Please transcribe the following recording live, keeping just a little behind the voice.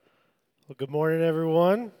Well, good morning,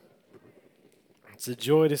 everyone. It's a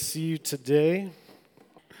joy to see you today.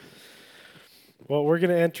 Well, we're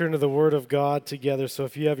going to enter into the Word of God together. So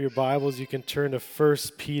if you have your Bibles, you can turn to 1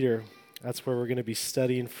 Peter. That's where we're going to be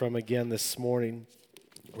studying from again this morning.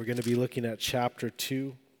 We're going to be looking at chapter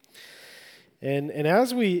 2. And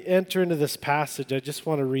as we enter into this passage, I just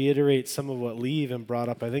want to reiterate some of what Lee even brought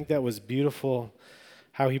up. I think that was beautiful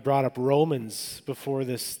how he brought up Romans before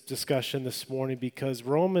this discussion this morning, because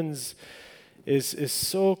Romans is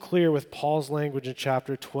so clear with Paul's language in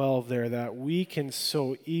chapter 12 there that we can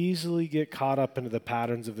so easily get caught up into the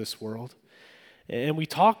patterns of this world. And we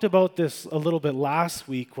talked about this a little bit last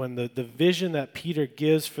week when the vision that Peter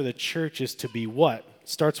gives for the church is to be what?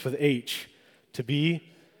 Starts with H, to be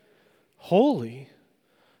holy.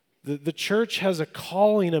 The church has a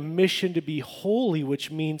calling, a mission to be holy,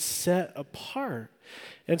 which means set apart.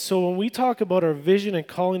 And so when we talk about our vision and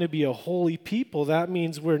calling to be a holy people, that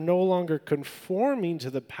means we're no longer conforming to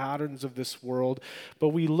the patterns of this world, but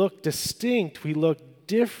we look distinct, we look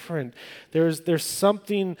different. There's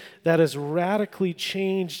something that has radically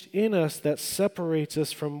changed in us that separates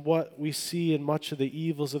us from what we see in much of the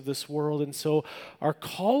evils of this world. And so our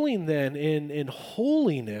calling then in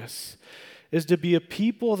holiness is to be a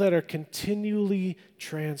people that are continually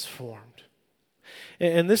transformed.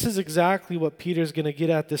 And this is exactly what Peter's going to get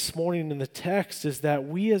at this morning in the text, is that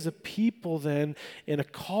we as a people then, in a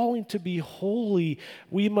calling to be holy,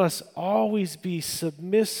 we must always be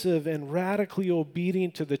submissive and radically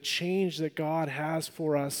obedient to the change that God has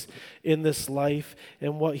for us in this life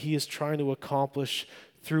and what He is trying to accomplish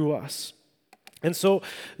through us. And so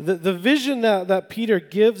the vision that Peter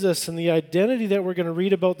gives us and the identity that we're going to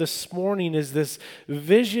read about this morning is this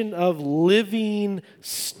vision of living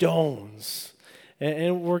stones.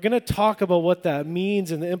 And we're going to talk about what that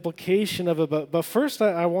means and the implication of it. But first,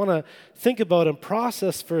 I want to think about and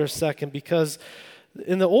process for a second, because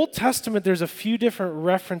in the Old Testament, there's a few different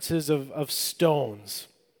references of stones.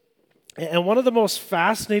 And one of the most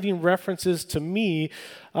fascinating references to me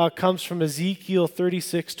comes from Ezekiel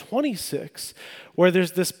 36:26, where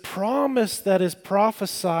there's this promise that is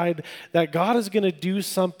prophesied that God is going to do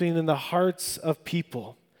something in the hearts of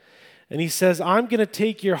people. And He says, I'm going to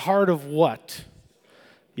take your heart of what?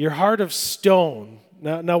 Your heart of stone.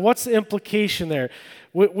 Now, what's the implication there?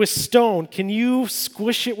 With stone, can you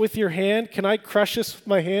squish it with your hand? Can I crush this with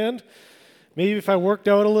my hand? Maybe if I worked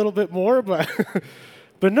out a little bit more, but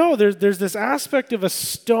but no, there's this aspect of a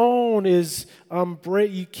stone is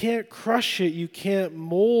you can't crush it, you can't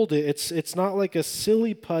mold it. It's not like a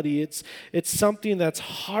silly putty. It's something that's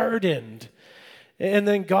hardened. And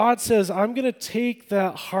then God says, I'm going to take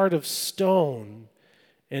that heart of stone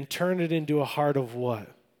and turn it into a heart of what?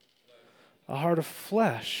 A heart of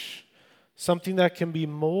flesh, something that can be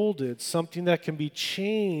molded, something that can be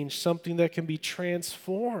changed, something that can be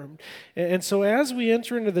transformed. And so as we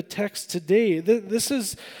enter into the text today, this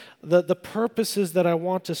is the purposes that I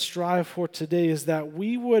want to strive for today, is that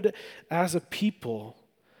we would, as a people,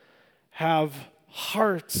 have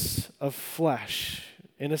hearts of flesh,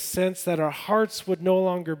 in a sense that our hearts would no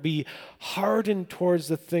longer be hardened towards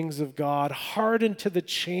the things of God, hardened to the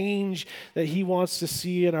change that He wants to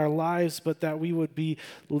see in our lives, but that we would be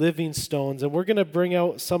living stones. And we're going to bring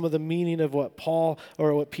out some of the meaning of what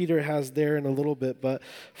Peter has there in a little bit. But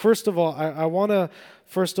first of all, I want to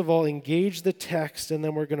engage the text, and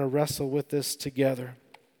then we're going to wrestle with this together.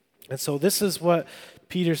 And so this is what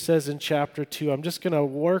Peter says in chapter 2. I'm just going to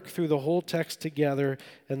work through the whole text together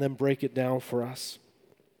and then break it down for us.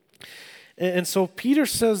 And so Peter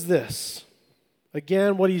says this.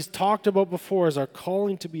 Again, what he's talked about before is our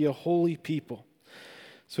calling to be a holy people.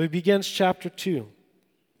 So he begins chapter 2.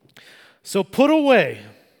 So put away,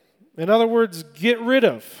 in other words, get rid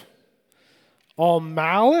of all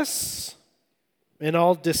malice and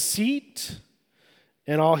all deceit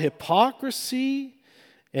and all hypocrisy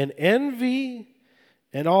and envy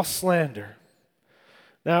and all slander.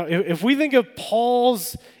 Now, if we think of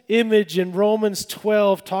Paul's image in Romans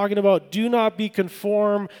 12 talking about do not be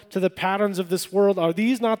conformed to the patterns of this world, are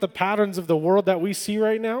these not the patterns of the world that we see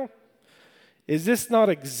right now? Is this not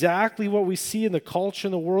exactly what we see in the culture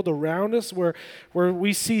and the world around us, where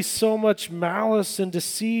we see so much malice and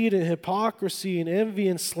deceit and hypocrisy and envy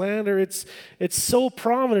and slander? It's so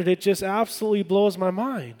prominent, it just absolutely blows my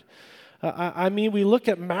mind. I mean, we look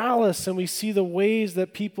at malice and we see the ways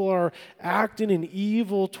that people are acting in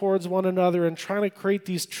evil towards one another and trying to create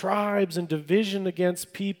these tribes and division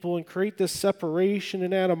against people and create this separation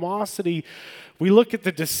and animosity. We look at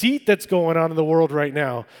the deceit that's going on in the world right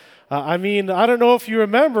now. I mean, I don't know if you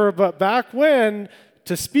remember, but back when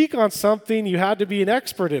to speak on something, you had to be an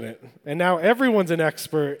expert in it. And now everyone's an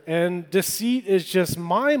expert. And deceit is just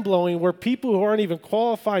mind-blowing, where people who aren't even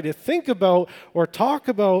qualified to think about or talk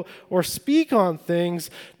about or speak on things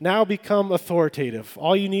now become authoritative.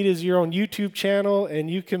 All you need is your own YouTube channel, and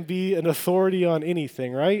you can be an authority on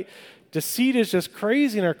anything, right? Deceit is just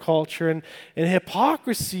crazy in our culture. And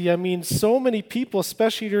hypocrisy, I mean, so many people,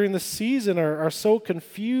 especially during the season, are so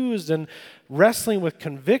confused and wrestling with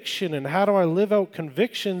conviction, and how do I live out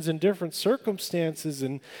convictions in different circumstances,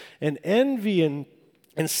 and envy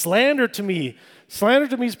and slander to me. Slander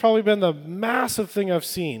to me has probably been the massive thing I've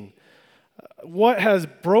seen. What has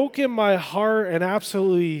broken my heart and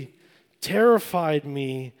absolutely terrified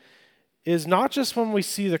me is not just when we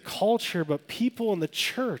see the culture, but people in the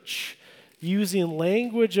church using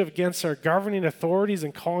language against our governing authorities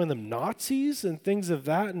and calling them Nazis and things of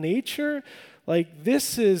that nature. Like,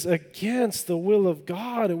 this is against the will of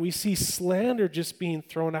God, and we see slander just being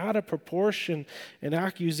thrown out of proportion and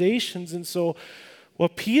accusations. And so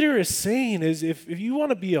what Peter is saying is, if you want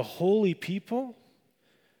to be a holy people,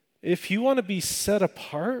 if you want to be set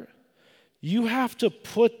apart, you have to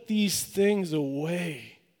put these things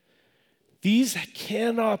away. These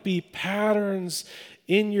cannot be patterns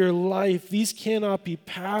in your life. These cannot be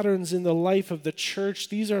patterns in the life of the church.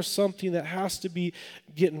 These are something that has to be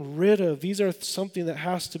getting rid of. These are something that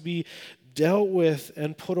has to be dealt with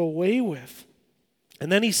and put away with.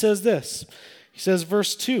 And then he says this. He says,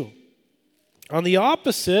 verse 2, on the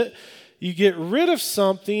opposite, you get rid of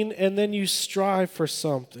something and then you strive for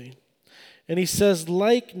something. And he says,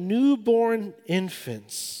 like newborn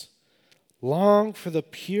infants, long for the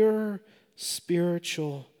pure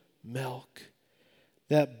spiritual milk,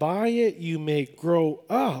 that by it you may grow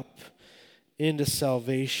up into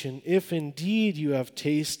salvation, if indeed you have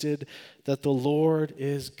tasted that the Lord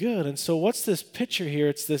is good. And so what's this picture here?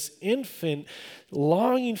 It's this infant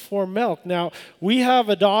longing for milk. Now, we have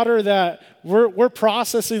a daughter that we're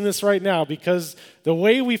processing this right now, because the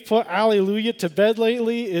way we've put Alleluia to bed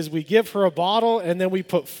lately is we give her a bottle and then we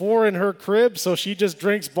put 4 in her crib, so she just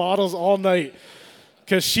drinks bottles all night.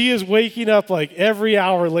 Because she is waking up like every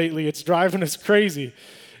hour lately. It's driving us crazy.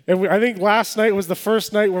 And I think last night was the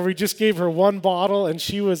first night where we just gave her 1 bottle and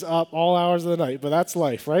she was up all hours of the night. But that's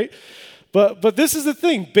life, right? But this is the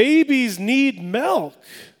thing. Babies need milk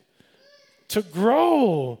to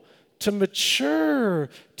grow, to mature,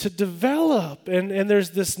 to develop. And there's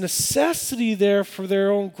this necessity there for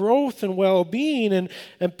their own growth and well-being.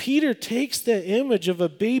 And Peter takes that image of a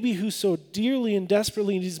baby who so dearly and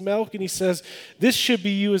desperately needs milk, and he says, this should be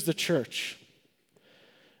you as the church.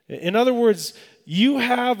 In other words, you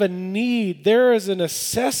have a need. There is a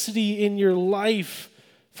necessity in your life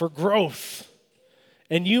for growth,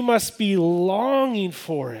 and you must be longing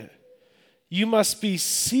for it. You must be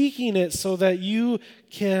seeking it so that you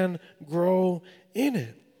can grow in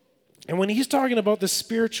it. And when he's talking about the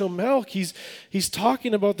spiritual milk, he's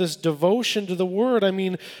talking about this devotion to the Word. I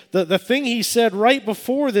mean, the thing he said right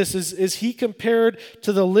before this is he compared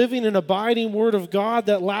to the living and abiding Word of God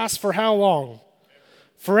that lasts for how long?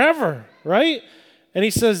 Forever, right? And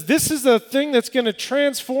he says, this is the thing that's going to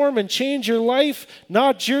transform and change your life,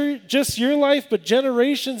 not just your life, but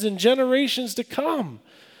generations and generations to come.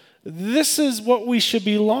 This is what we should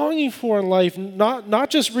be longing for in life,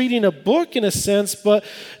 not just reading a book in a sense, but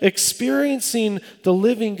experiencing the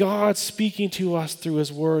living God speaking to us through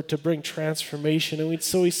His Word to bring transformation. And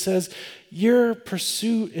so he says, your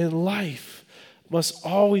pursuit in life must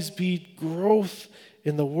always be growth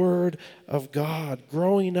in the Word of God,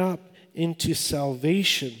 growing up into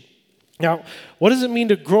salvation. Now, what does it mean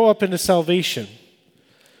to grow up into salvation?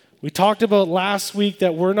 We talked about last week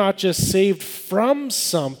that we're not just saved from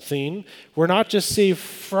something. We're not just saved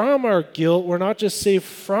from our guilt. We're not just saved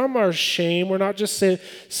from our shame. We're not just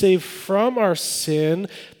saved from our sin,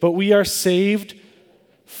 but we are saved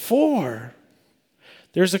for.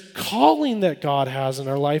 There's a calling that God has in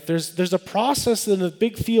our life. There's a process in a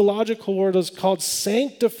big theological word is called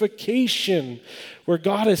sanctification, where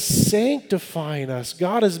God is sanctifying us.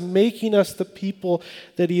 God is making us the people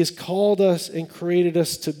that He has called us and created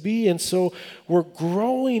us to be. And so we're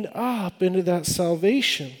growing up into that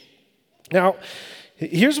salvation. Now,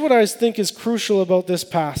 here's what I think is crucial about this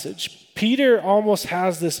passage. Peter almost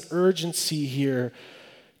has this urgency here,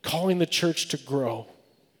 calling the church to grow,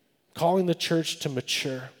 calling the church to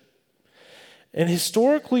mature. And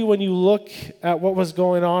historically, when you look at what was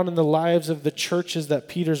going on in the lives of the churches that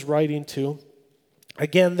Peter's writing to,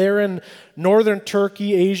 again, they're in northern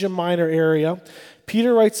Turkey, Asia Minor area.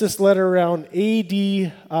 Peter writes this letter around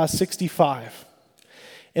AD 65.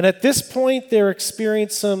 And at this point, they're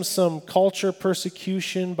experiencing some culture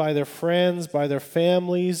persecution by their friends, by their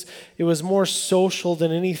families. It was more social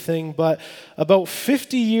than anything. But about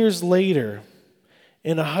 50 years later,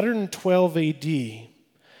 in 112 AD,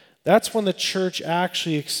 that's when the church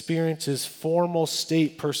actually experiences formal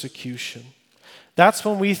state persecution. That's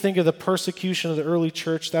when we think of the persecution of the early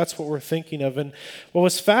church. That's what we're thinking of. And what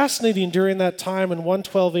was fascinating during that time in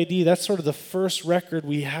 112 AD, that's sort of the first record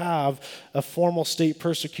we have of formal state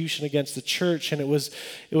persecution against the church. And it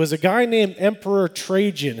was a guy named Emperor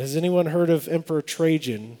Trajan. Has anyone heard of Emperor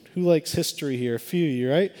Trajan? Who likes history here? A few of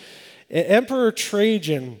you, right? Emperor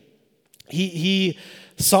Trajan, he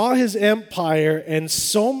saw his empire, and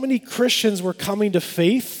so many Christians were coming to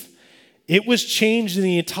faith. It was changing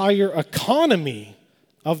the entire economy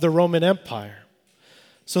of the Roman Empire.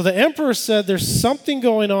 So the emperor said, there's something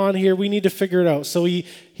going on here. We need to figure it out. So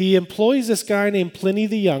he employs this guy named Pliny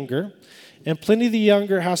the Younger. And Pliny the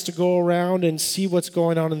Younger has to go around and see what's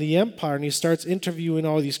going on in the empire. And he starts interviewing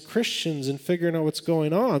all these Christians and figuring out what's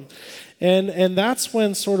going on. And that's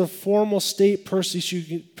when sort of formal state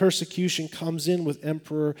persecution comes in with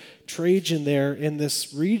Emperor Trajan there in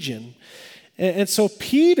this region. And so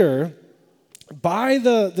Peter, by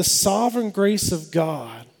the sovereign grace of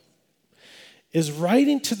God, is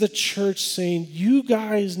writing to the church saying, you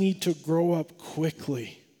guys need to grow up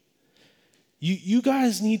quickly. You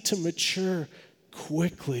guys need to mature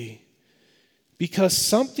quickly. Because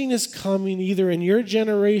something is coming either in your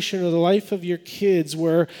generation or the life of your kids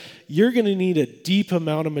where you're going to need a deep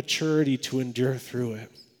amount of maturity to endure through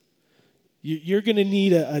it. You're going to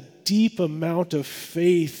need a deep amount of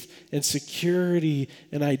faith and security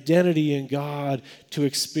and identity in God to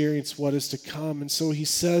experience what is to come. And so he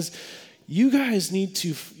says, you guys need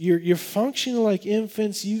to, you're functioning like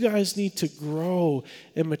infants. You guys need to grow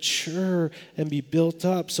and mature and be built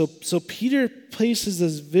up. So Peter places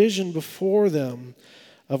this vision before them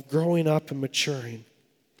of growing up and maturing.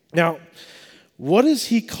 Now, what does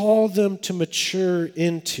he call them to mature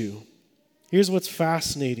into? Here's what's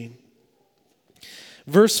fascinating.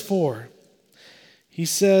 Verse 4, he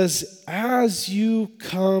says, as you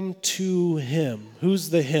come to him. Who's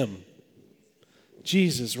the him?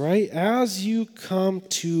 Jesus, right? As you come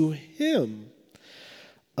to him,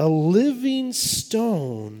 a living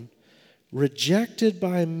stone rejected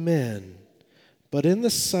by men, but in the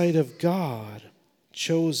sight of God,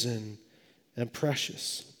 chosen and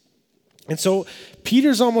precious. And so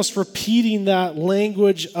Peter's almost repeating that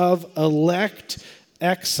language of elect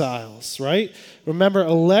exiles, right? Remember,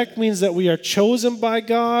 elect means that we are chosen by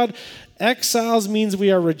God. Exiles means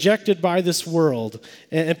we are rejected by this world.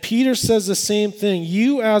 And Peter says the same thing.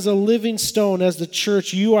 You as a living stone, as the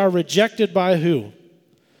church, you are rejected by who?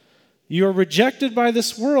 You are rejected by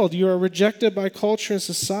this world. You are rejected by culture and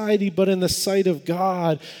society, but in the sight of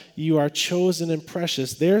God, you are chosen and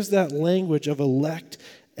precious. There's that language of elect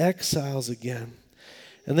exiles again.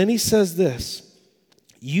 And then he says this,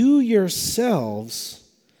 you yourselves,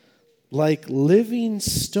 like living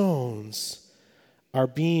stones, are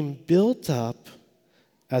being built up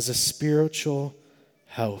as a spiritual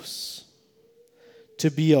house,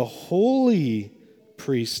 to be a holy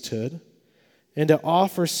priesthood and to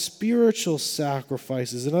offer spiritual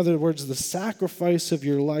sacrifices. In other words, the sacrifice of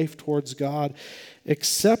your life towards God,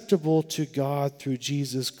 acceptable to God through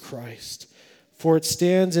Jesus Christ. For it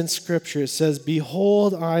stands in Scripture, it says,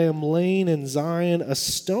 behold, I am laying in Zion a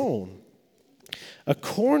stone, a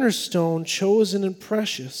cornerstone chosen and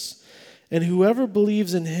precious, and whoever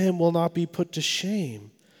believes in him will not be put to shame.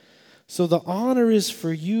 So the honor is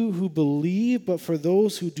for you who believe, but for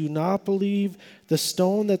those who do not believe, the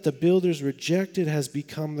stone that the builders rejected has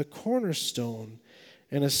become the cornerstone,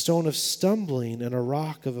 and a stone of stumbling and a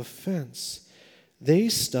rock of offense. They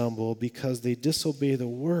stumble because they disobey the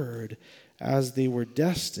word, as they were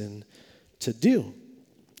destined to do.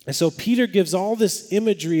 And so Peter gives all this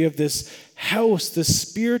imagery of this house, this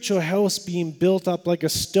spiritual house being built up like a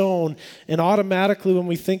stone. And automatically when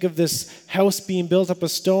we think of this house being built up a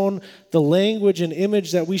stone, the language and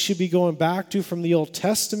image that we should be going back to from the Old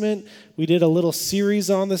Testament, we did a little series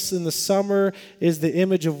on this in the summer, is the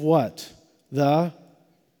image of what? The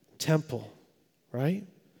temple, right?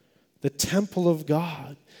 The temple of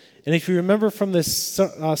God. And if you remember from this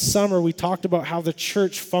summer, we talked about how the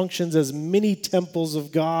church functions as many temples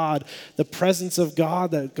of God, the presence of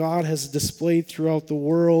God that God has displayed throughout the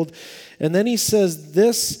world. And then he says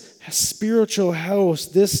this spiritual house,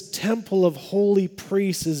 this temple of holy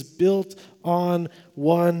priests is built on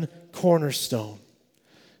one cornerstone.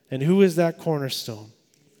 And who is that cornerstone?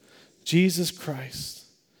 Jesus Christ.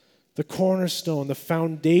 the cornerstone, the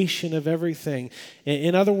foundation of everything.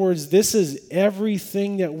 In other words, this is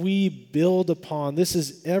everything that we build upon. This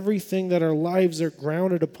is everything that our lives are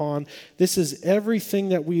grounded upon. This is everything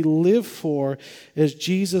that we live for is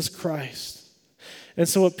Jesus Christ. And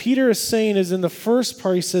so what Peter is saying is in the first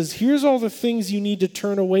part, he says, here's all the things you need to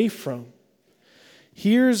turn away from.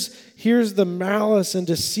 Here's the malice and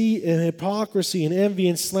deceit and hypocrisy and envy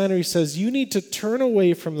and slander. He says you need to turn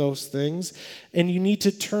away from those things and you need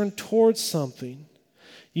to turn towards something.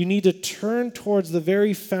 You need to turn towards the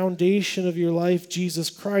very foundation of your life, Jesus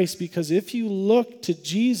Christ, because if you look to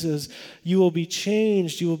Jesus, you will be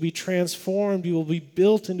changed, you will be transformed, you will be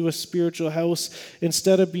built into a spiritual house.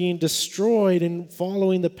 Instead of being destroyed and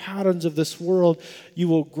following the patterns of this world, you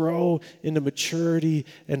will grow into maturity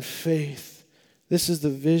and faith. This is the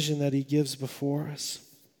vision that he gives before us.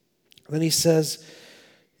 Then he says,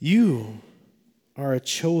 you are a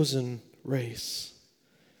chosen race,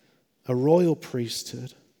 a royal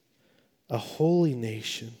priesthood, a holy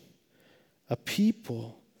nation, a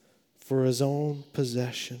people for his own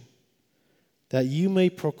possession, that you may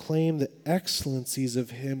proclaim the excellencies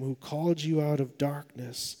of him who called you out of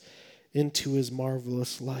darkness into his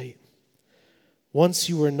marvelous light. Once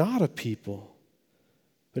you were not a people,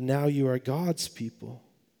 but now you are God's people.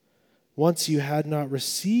 Once you had not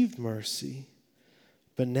received mercy,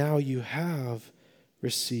 but now you have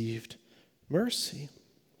received mercy.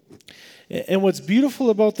 And what's beautiful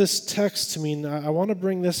about this text to me, and I want to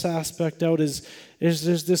bring this aspect out, is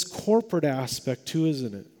there's this corporate aspect too,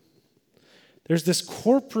 isn't it? There's this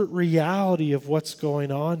corporate reality of what's going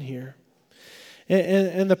on here.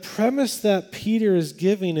 And the premise that Peter is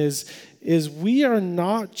giving is we are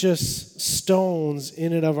not just stones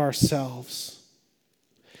in and of ourselves.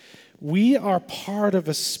 We are part of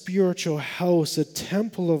a spiritual house, a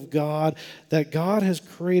temple of God that God has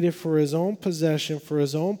created for his own possession, for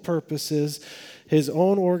his own purposes, his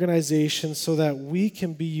own organization, so that we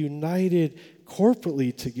can be united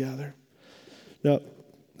corporately together. Now,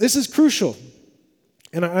 this is crucial.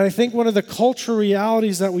 And I think one of the cultural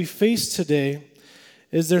realities that we face today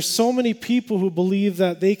is there's so many people who believe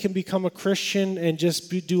that they can become a Christian and just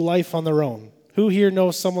do life on their own. Who here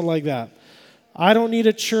knows someone like that? I don't need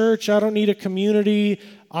a church. I don't need a community.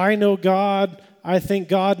 I know God. I think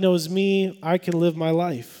God knows me. I can live my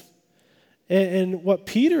life. And what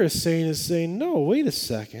Peter is saying, no, wait a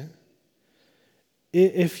second.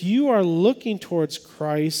 If you are looking towards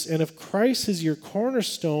Christ, and if Christ is your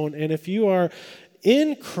cornerstone, and if you are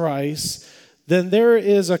in Christ, then there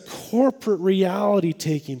is a corporate reality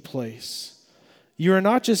taking place. You are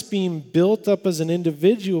not just being built up as an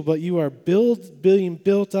individual, but you are being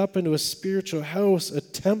built up into a spiritual house, a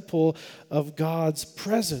temple of God's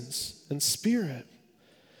presence and spirit.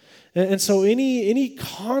 And so any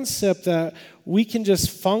concept that we can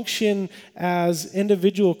just function as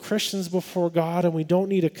individual Christians before God and we don't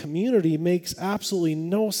need a community makes absolutely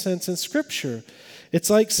no sense in Scripture.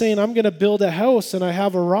 It's like saying, I'm going to build a house and I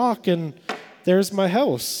have a rock and there's my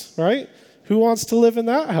house, right? Who wants to live in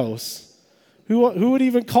that house? Who would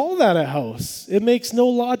even call that a house? It makes no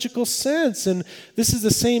logical sense. And this is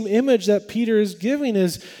the same image that Peter is giving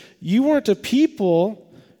is you weren't a people,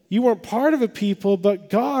 you weren't part of a people, but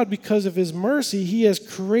God, because of his mercy, he has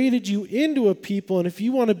created you into a people. And if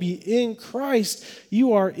you want to be in Christ,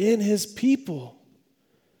 you are in his people.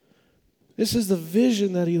 This is the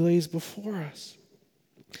vision that he lays before us.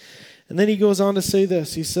 And then he goes on to say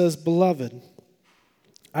this. He says, beloved,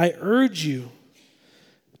 I urge you,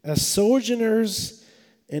 as sojourners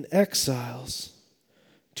and exiles,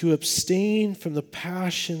 to abstain from the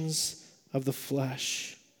passions of the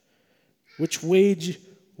flesh, which wage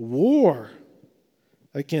war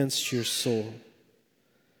against your soul.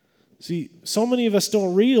 See, so many of us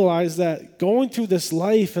don't realize that going through this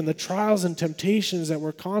life and the trials and temptations that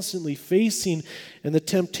we're constantly facing and the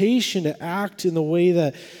temptation to act in the way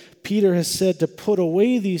that Peter has said to put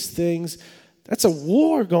away these things, that's a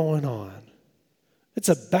war going on. It's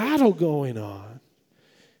a battle going on.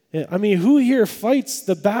 I mean, who here fights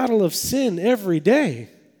the battle of sin every day?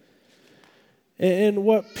 And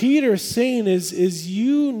what Peter's saying is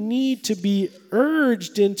you need to be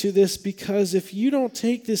urged into this, because if you don't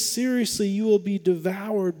take this seriously, you will be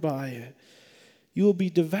devoured by it. You will be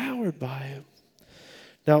devoured by it.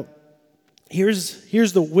 Now,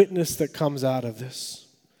 here's the witness that comes out of this.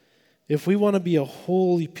 If we want to be a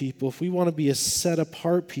holy people, if we want to be a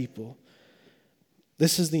set-apart people,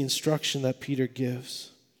 this is the instruction that Peter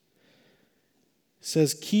gives. It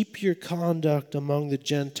says, keep your conduct among the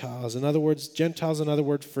Gentiles. In other words, Gentiles, another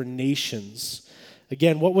word for nations.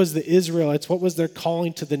 Again, what was the Israelites? What was their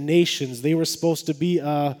calling to the nations? They were supposed to be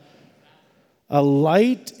a a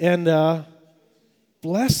light and a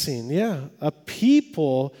blessing, yeah, a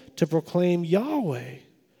people to proclaim Yahweh.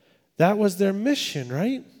 That was their mission,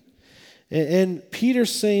 right? And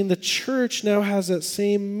Peter's saying the church now has that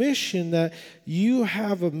same mission, that you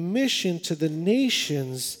have a mission to the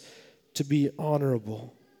nations to be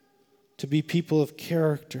honorable, to be people of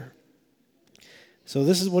character. So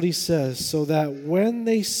this is what he says, so that when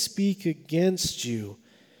they speak against you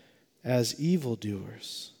as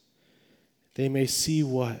evildoers, they may see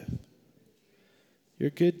what?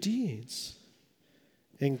 Your good deeds,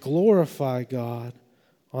 and glorify God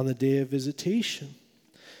on the day of visitation.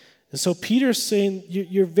 And so Peter's saying,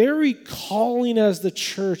 you're very calling as the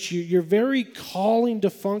church. You're very calling to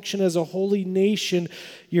function as a holy nation.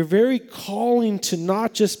 You're very calling to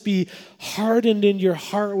not just be hardened in your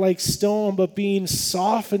heart like stone, but being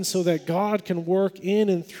softened so that God can work in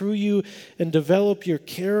and through you and develop your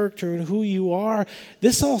character and who you are.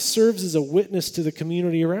 This all serves as a witness to the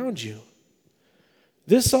community around you.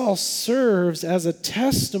 This all serves as a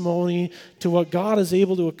testimony to what God is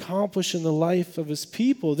able to accomplish in the life of his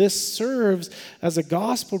people. This serves as a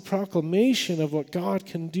gospel proclamation of what God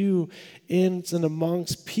can do in and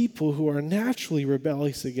amongst people who are naturally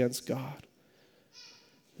rebellious against God.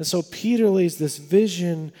 And so Peter lays this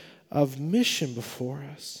vision of mission before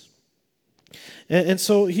us. And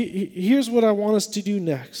so here's what I want us to do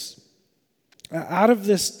next. Out of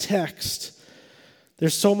this text,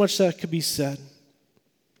 there's so much that could be said.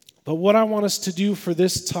 But what I want us to do for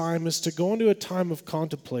this time is to go into a time of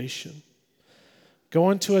contemplation,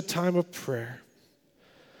 go into a time of prayer.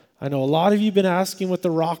 I know a lot of you have been asking what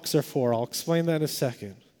the rocks are for. I'll explain that in a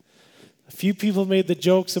second. A few people made the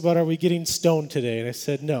jokes about, are we getting stoned today? And I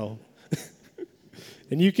said no.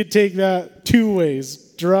 And you could take that two ways,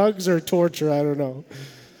 drugs or torture, I don't know.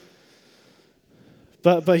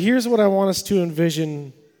 But here's what I want us to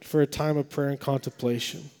envision for a time of prayer and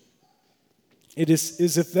contemplation. It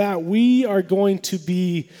is if that we are going to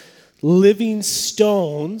be living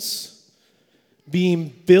stones being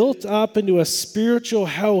built up into a spiritual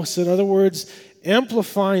house. In other words,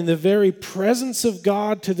 amplifying the very presence of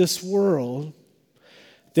God to this world,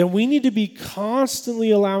 then we need to be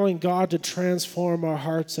constantly allowing God to transform our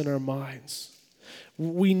hearts and our minds.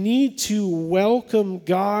 We need to welcome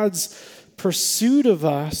God's pursuit of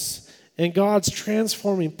us and God's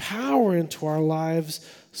transforming power into our lives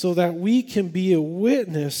so that we can be a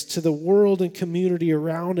witness to the world and community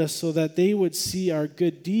around us, so that they would see our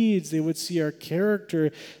good deeds, they would see our character,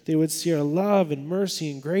 they would see our love and mercy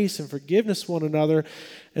and grace and forgiveness one another,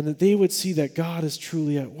 and that they would see that God is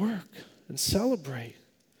truly at work and celebrate.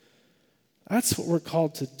 That's what we're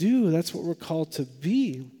called to do. That's what we're called to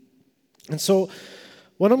be. And so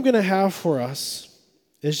what I'm going to have for us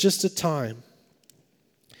is just a time.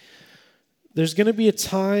 There's going to be a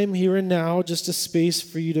time here and now, just a space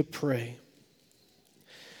for you to pray.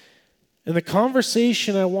 And the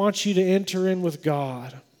conversation I want you to enter in with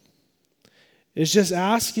God is just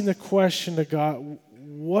asking the question to God,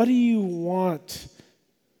 what do you want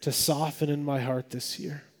to soften in my heart this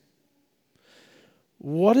year?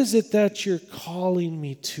 What is it that you're calling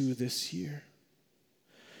me to this year?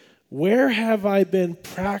 Where have I been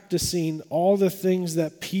practicing all the things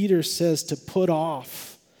that Peter says to put off?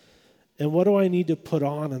 And what do I need to put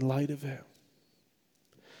on in light of it?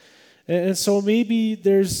 And so maybe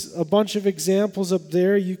there's a bunch of examples up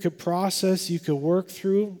there you could process, you could work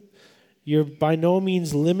through. You're by no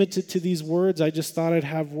means limited to these words. I just thought I'd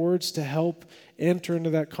have words to help enter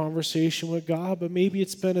into that conversation with God. But maybe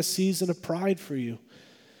it's been a season of pride for you.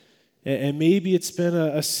 And maybe it's been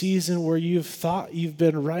a season where you've thought you've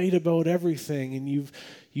been right about everything, and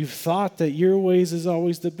you've thought that your ways is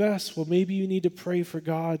always the best. Well, maybe you need to pray for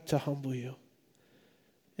God to humble you.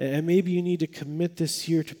 And maybe you need to commit this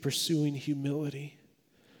year to pursuing humility.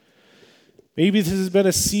 Maybe this has been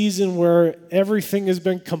a season where everything has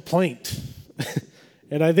been complaint.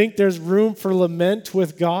 And I think there's room for lament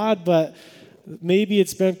with God, but maybe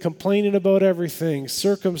it's been complaining about everything,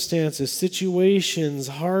 circumstances, situations,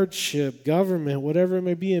 hardship, government, whatever it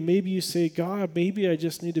may be. And maybe you say, God, maybe I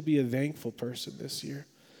just need to be a thankful person this year.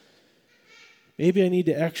 Maybe I need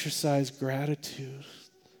to exercise gratitude.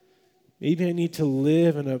 Maybe I need to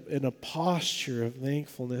live in a posture of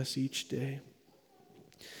thankfulness each day.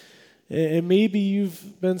 And maybe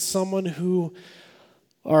you've been someone who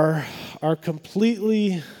are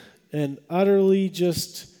completely and utterly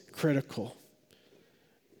just critical.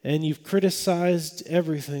 And you've criticized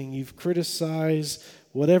everything. You've criticized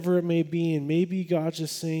whatever it may be. And maybe God's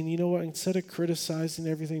just saying, you know what, instead of criticizing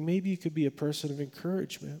everything, maybe you could be a person of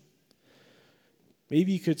encouragement.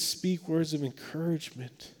 Maybe you could speak words of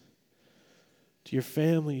encouragement. to your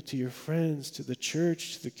family, to your friends, to the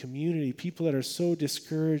church, to the community, people that are so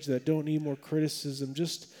discouraged that don't need more criticism,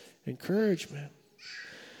 just encouragement.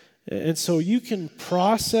 And so you can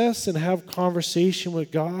process and have conversation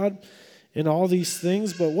with God in all these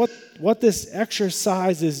things, but what this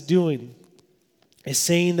exercise is doing is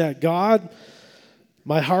saying that God,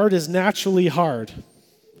 my heart is naturally hard.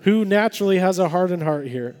 Who naturally has a hardened heart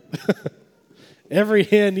here? Every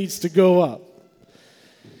hand needs to go up.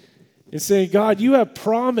 And saying, God, you have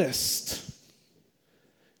promised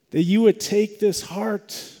that you would take this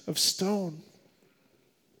heart of stone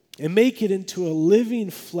and make it into a living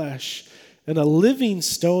flesh and a living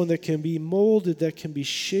stone that can be molded, that can be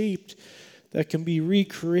shaped, that can be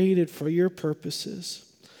recreated for your purposes.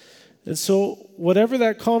 And so whatever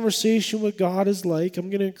that conversation with God is like, I'm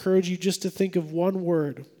going to encourage you just to think of one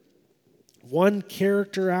word, one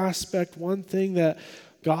character aspect, one thing that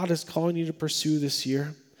God is calling you to pursue this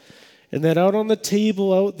year. And that out on the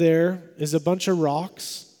table out there is a bunch of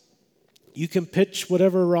rocks. You can pitch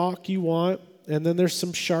whatever rock you want, and then there's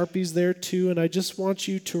some Sharpies there too, and I just want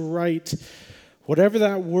you to write whatever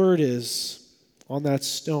that word is on that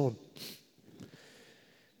stone.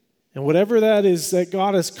 And whatever that is that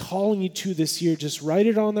God is calling you to this year, just write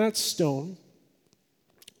it on that stone.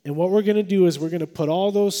 And what we're going to do is we're going to put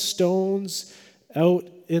all those stones out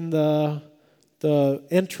in the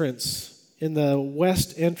entrance, in the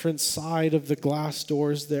west entrance side of the glass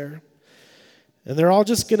doors there. And they're all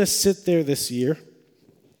just going to sit there this year.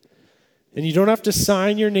 And you don't have to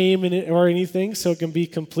sign your name in it or anything, so it can be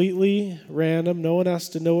completely random. No one has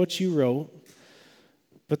to know what you wrote.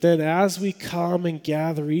 But then as we come and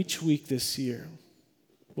gather each week this year,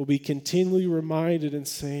 we'll be continually reminded and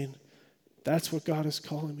saying, that's what God is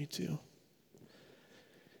calling me to.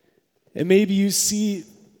 And maybe you see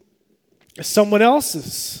someone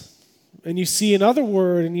else's, and you see another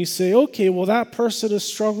word, and you say, okay, well, that person is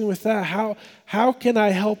struggling with that. How can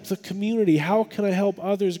I help the community? How can I help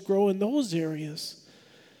others grow in those areas?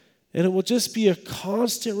 And it will just be a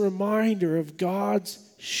constant reminder of God's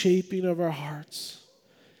shaping of our hearts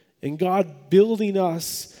and God building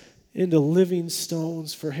us into living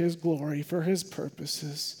stones for His glory, for His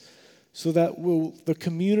purposes, so that the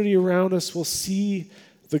community around us will see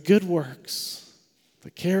the good works,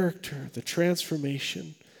 the character, the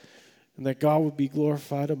transformation, and that God would be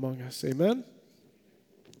glorified among us. Amen?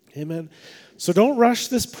 Amen. So don't rush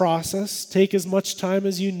this process. Take as much time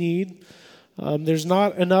as you need. There's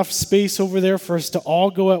not enough space over there for us to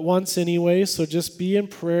all go at once anyway, so just be in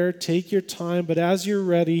prayer, take your time, but as you're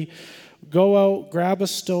ready, go out, grab a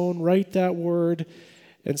stone, write that word,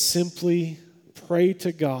 and simply pray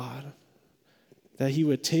to God that He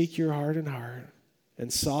would take your heart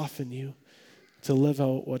and soften you to live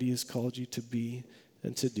out what He has called you to be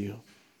and to do.